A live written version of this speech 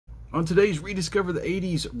On today's Rediscover the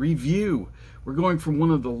 80s review, we're going from one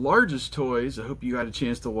of the largest toys, I hope you got a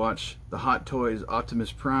chance to watch the Hot Toys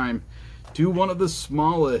Optimus Prime, to one of the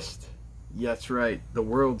smallest, that's right, the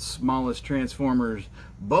world's smallest Transformers,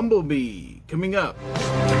 Bumblebee, coming up.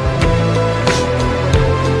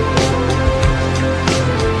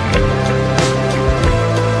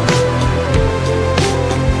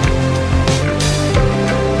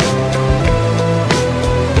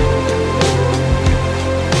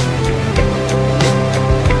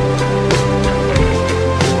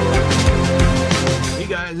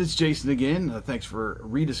 It's Jason again. Thanks for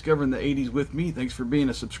rediscovering the 80s with me. Thanks for being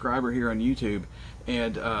a subscriber here on YouTube.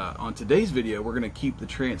 And on today's video, we're going to keep the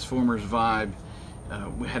Transformers vibe.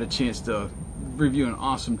 We had a chance to review an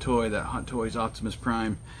awesome toy, that Hot Toys Optimus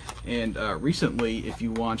Prime. And recently, if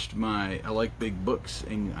you watched my I Like Big Books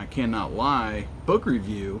and I Cannot Lie book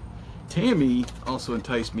review, Tami also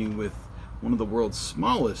enticed me with one of the world's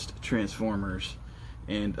smallest Transformers.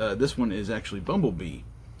 And this one is actually Bumblebee.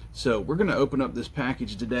 So we're going to open up this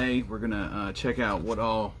package today. We're going to check out what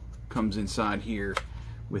all comes inside here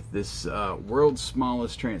with this world's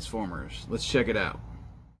smallest Transformers. Let's check it out.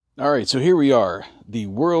 Alright, so here we are, the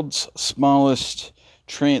world's smallest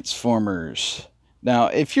Transformers. Now,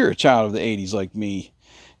 if you're a child of the 80s like me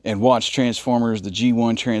and watched Transformers, the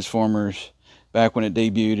G1 Transformers, back when it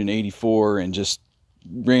debuted in '84 and just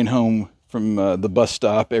ran home from the bus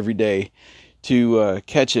stop every day to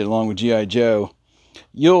catch it along with G.I. Joe,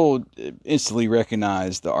 you'll instantly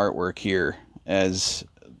recognize the artwork here as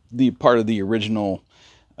the part of the original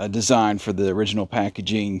design for the original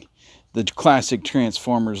packaging, the classic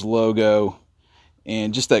Transformers logo,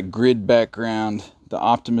 and just that grid background, the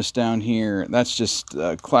Optimus down here. That's just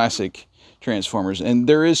classic Transformers. And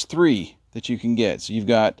there is 3 that you can get. So you've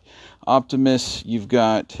got Optimus, you've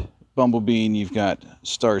got Bumblebee, and you've got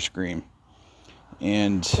Starscream.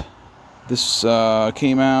 And this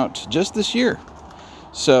came out just this year.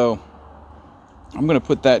 So I'm going to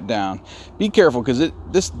put that down. Be careful, because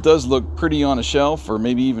this does look pretty on a shelf, or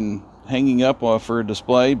maybe even hanging up for a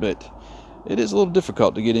display, but it is a little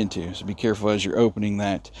difficult to get into, so be careful as you're opening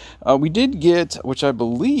that. We did get, which I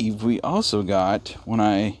believe we also got when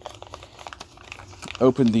I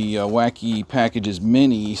opened the Wacky Packages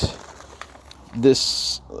Minis,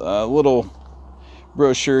 this little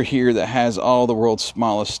brochure here that has all the world's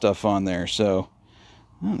smallest stuff on there. So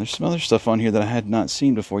there's some other stuff on here that I had not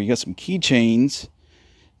seen before. You got some keychains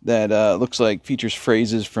that looks like features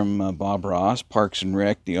phrases from Bob Ross, Parks and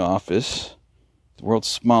Rec, The Office, the world's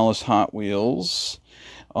smallest Hot Wheels,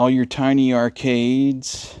 all your tiny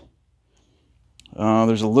arcades.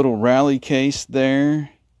 There's a little rally case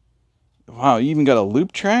there. Wow, you even got a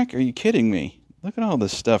loop track? Are you kidding me? Look at all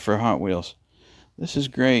this stuff for Hot Wheels. This is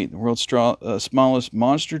great. The world's smallest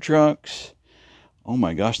monster trucks. Oh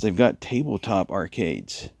my gosh, they've got tabletop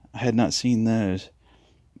arcades. I had not seen those.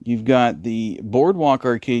 You've got the Boardwalk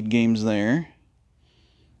arcade games there.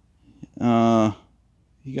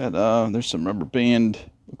 You got, there's some rubber band,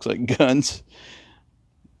 looks like guns.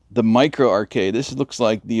 The Micro Arcade. This looks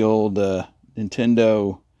like the old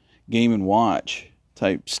Nintendo Game & Watch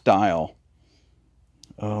type style.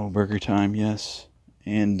 Oh, Burger Time, yes.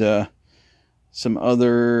 And some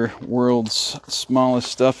other world's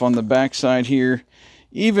smallest stuff on the backside here.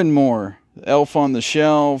 Even more. Elf on the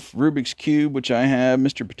Shelf, Rubik's Cube, which I have,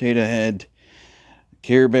 Mr. Potato Head,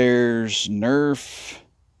 Care Bears, Nerf,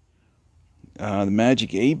 the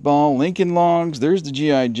Magic 8 Ball, Lincoln Logs. There's the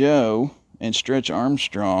G.I. Joe and Stretch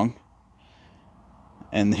Armstrong.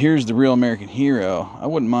 And here's the Real American Hero. I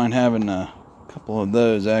wouldn't mind having a couple of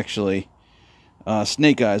those, actually.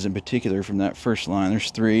 Snake Eyes in particular from that first line.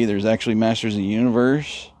 There's 3. There's actually Masters of the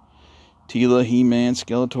Universe, Teela, He-Man,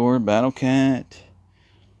 Skeletor, Battle Cat,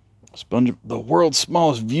 the world's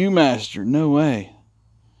smallest Viewmaster. No way.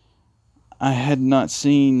 I had not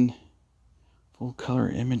seen full color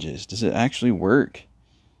images. Does it actually work?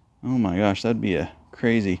 Oh my gosh, that'd be a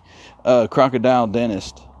crazy. Crocodile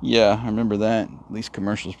Dentist. Yeah, I remember that. At least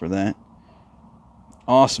commercials for that.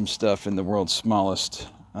 Awesome stuff in the world's smallest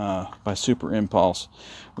by Super Impulse,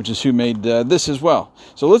 which is who made this as well.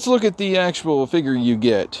 So let's look at the actual figure you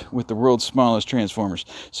get with the world's smallest Transformers.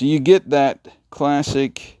 So you get that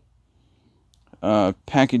classic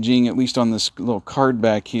packaging, at least on this little card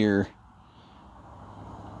back here.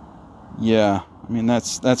 Yeah, I mean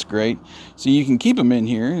that's great. So you can keep them in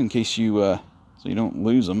here in case you so you don't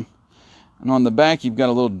lose them. And on the back you've got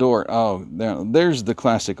a little door. Oh, there's the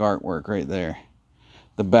classic artwork right there.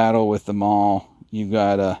 The battle with them all. You've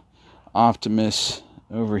got Optimus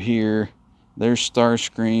over here. There's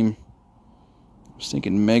Starscream. I was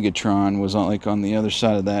thinking Megatron was on the other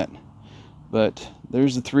side of that. But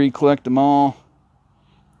There's the 3. Collect them all.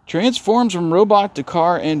 Transforms from robot to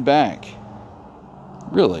car and back.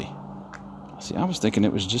 Really? See, I was thinking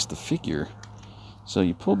it was just the figure. So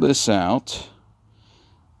you pull this out.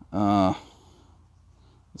 Let's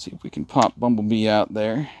see if we can pop Bumblebee out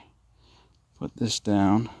there. Put this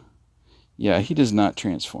down. Yeah, he does not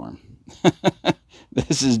transform.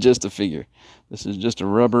 This is just a figure. This is just a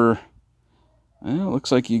rubber. Well, it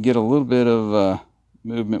looks like you get a little bit of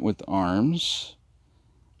movement with the arms.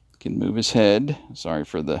 Can move his head. Sorry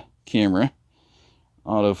for the camera.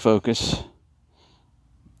 Autofocus.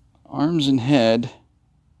 Arms and head.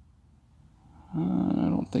 I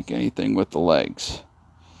don't think anything with the legs.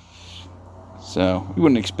 So we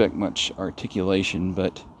wouldn't expect much articulation,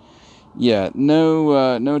 but yeah,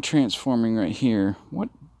 no transforming right here. What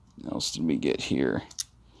else did we get here?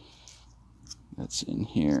 That's in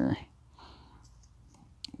here.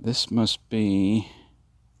 This must be,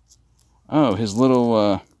 oh, his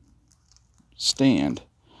little stand.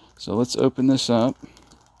 So let's open this up.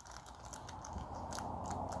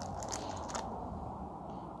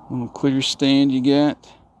 Little clear stand you get.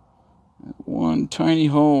 One tiny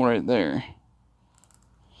hole right there.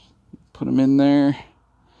 Put them in there,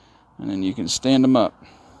 and then you can stand them up.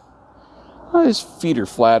 His feet are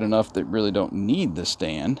flat enough that really don't need the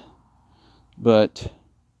stand, but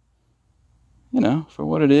you know, for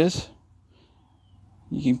what it is,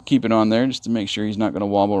 you can keep it on there just to make sure he's not going to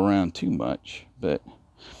wobble around too much. But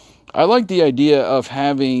I like the idea of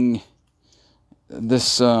having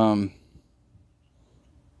this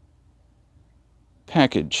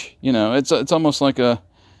package. You know, it's almost like a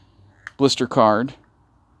blister card.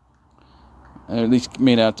 At least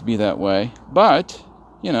made out to be that way. But,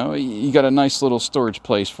 you know, you got a nice little storage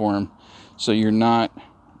place for them, so you're not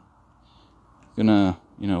gonna,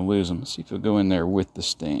 you know, lose them. Let's see if it'll go in there with the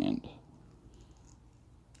stand.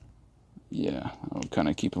 Yeah, I'll kind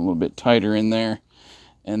of keep them a little bit tighter in there.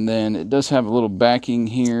 And then it does have a little backing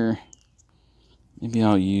here. Maybe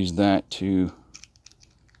I'll use that to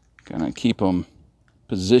kind of keep them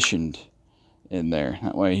positioned in there.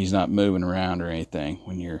 That way he's not moving around or anything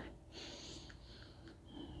when you're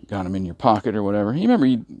got them in your pocket or whatever. You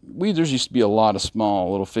remember, there used to be a lot of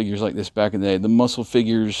small little figures like this back in the day. The muscle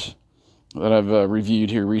figures that I've reviewed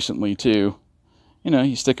here recently too. You know,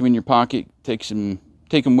 you stick them in your pocket, take them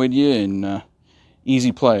with you, and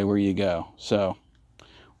easy play where you go. So,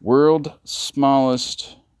 world's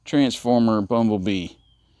smallest Transformer Bumblebee.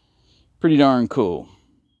 Pretty darn cool.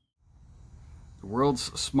 The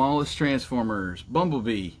world's smallest Transformers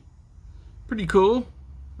Bumblebee. Pretty cool.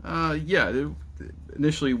 Yeah,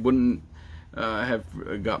 initially wouldn't have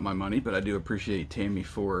got my money, but I do appreciate Tami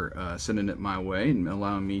for sending it my way and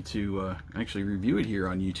allowing me to actually review it here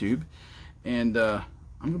on YouTube. And I'm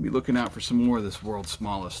going to be looking out for some more of this world's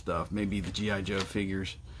smallest stuff, maybe the G.I. Joe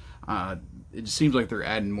figures. It just seems like they're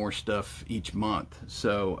adding more stuff each month,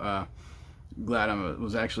 so glad I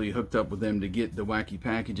was actually hooked up with them to get the wacky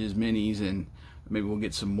packages, minis, and maybe we'll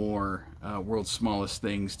get some more world's smallest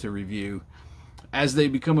things to review as they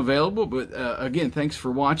become available. But again, thanks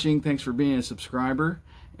for watching, thanks for being a subscriber,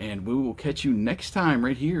 and we will catch you next time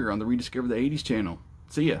right here on the Rediscover the 80s channel.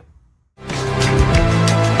 See ya.